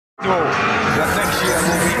That next year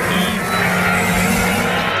will be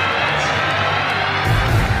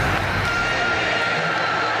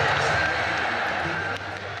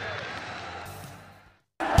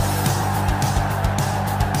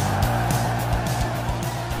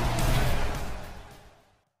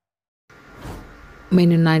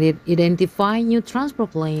Man United identify new transfer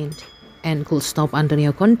plan and could stop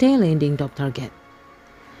Antonio Conte landing top target.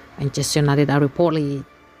 Manchester United are reportedly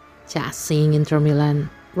chasing Inter Milan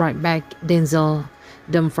right back Denzel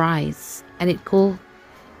Dumfries, and it could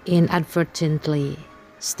inadvertently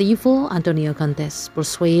stifle Antonio Conte's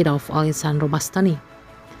pursuit of Alessandro Bastoni.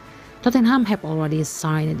 Tottenham have already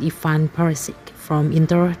signed Ivan Perisic from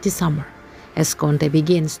Inter this summer, as Conte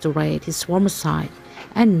begins to raid his former side,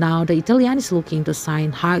 and now the Italian is looking to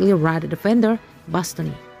sign highly rated defender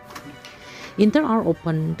Bastoni. Inter are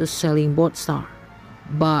open to selling both stars,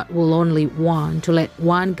 but will only want to let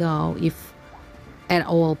one go if at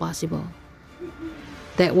all possible.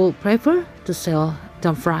 They will prefer to sell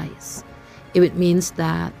Dumfries if it means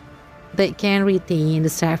that they can retain the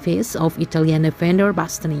service of Italian defender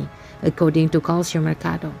Bastoni, according to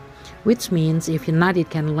Calciomercato, which means if United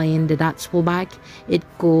can land the Dutch fullback, it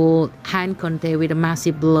could hand Conte with a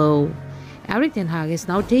massive blow. Erik has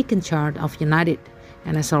now taken charge of United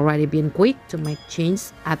and has already been quick to make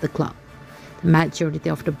changes at the club. The majority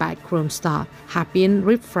of the backroom staff have been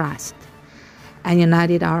refreshed, and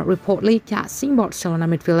United are reportedly chasing Barcelona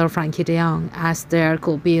midfielder Frenkie de Jong, as there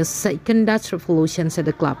could be a second Dutch revolution at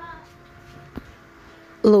the club.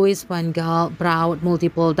 Louis van Gaal brought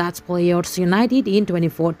multiple Dutch players to United in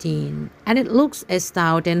 2014, and it looks as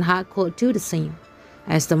though Den Haag could do the same,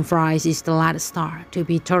 as Dumfries is the latest star to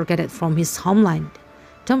be targeted from his homeland.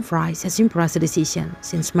 Dumfries has impressed the decision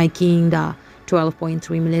since making the £12.3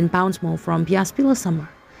 million move from PSV last summer,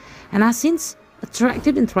 and has since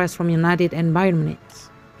attracted interest from United and Bayern Munich.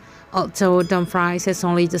 Although Dumfries has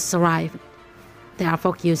only just arrived, they are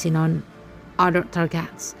focusing on other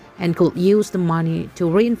targets and could use the money to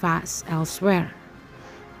reinvest elsewhere.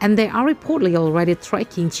 And they are reportedly already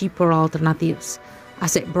tracking cheaper alternatives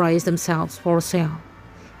as they brace themselves for sale.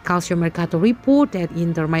 Calciomercato report that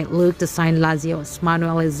Inter might look to sign Lazio's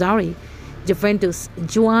Manuel Ezzari, Juventus'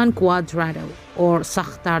 Juan Cuadrado, or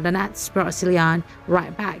Shakhtar Donetsk's Brazilian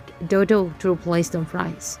right back Dodo to replace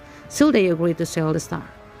Dumfries, so they agree to sell the star,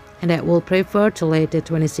 and that will prefer to let the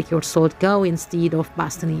 26-year-old go instead of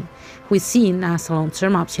Bastoni, who is seen as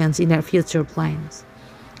long-term options in their future plans.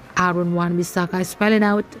 Aaron Wan-Bissaka is spelling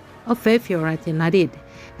out a favor at United,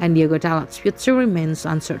 and Diego Dalot's future remains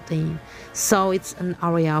uncertain, so it's an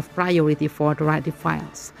area of priority for the right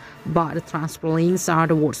files. But the transfer links are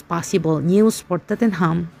the worst possible news for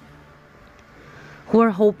Tottenham, who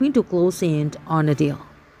are hoping to close in on a deal.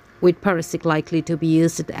 With Perisic likely to be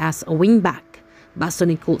used as a wing-back,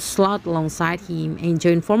 Bastoni could slot alongside him and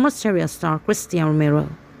join former Serie A star Cristiano Romero.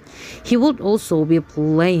 He would also be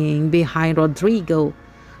playing behind Rodrigo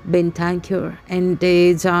Bentancur and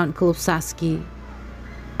Dejan Kulusevski,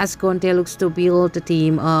 as Conte looks to build a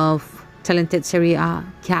team of talented Serie A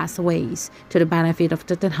castaways to the benefit of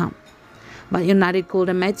Tottenham. But United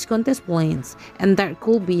could match Conte's plans, and there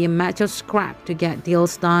could be a match of scrap to get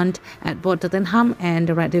deals done at both Tottenham and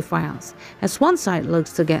the Red Devils, as one side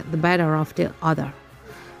looks to get the better of the other.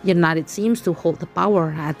 United seems to hold the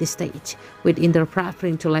power at this stage, with Inter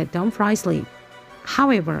preferring to let Dumfries leave.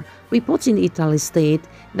 However, reports in Italy state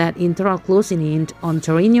that Inter are closing in on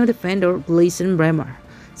Torino defender Gleison Bremer,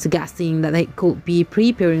 suggesting that they could be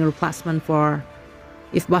preparing a replacement for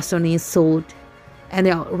if Bastoni is sold, and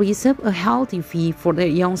they'll receive a healthy fee for their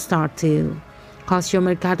young star too.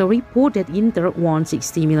 Calciomercato report that Inter won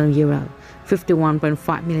 €60 million,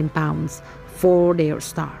 £51.5 million for their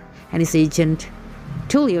star, and his agent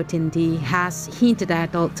Tullio Tinti has hinted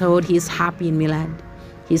that although he is happy in Milan,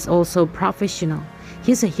 he is also professional.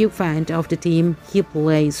 He's a huge fan of the team he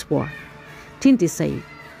plays for. Tinti said,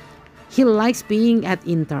 "He likes being at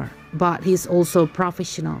Inter, but he's also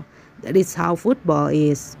professional. That is how football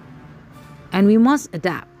is, and we must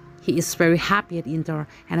adapt. He is very happy at Inter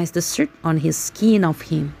and has the shirt on his skin of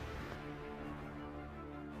him."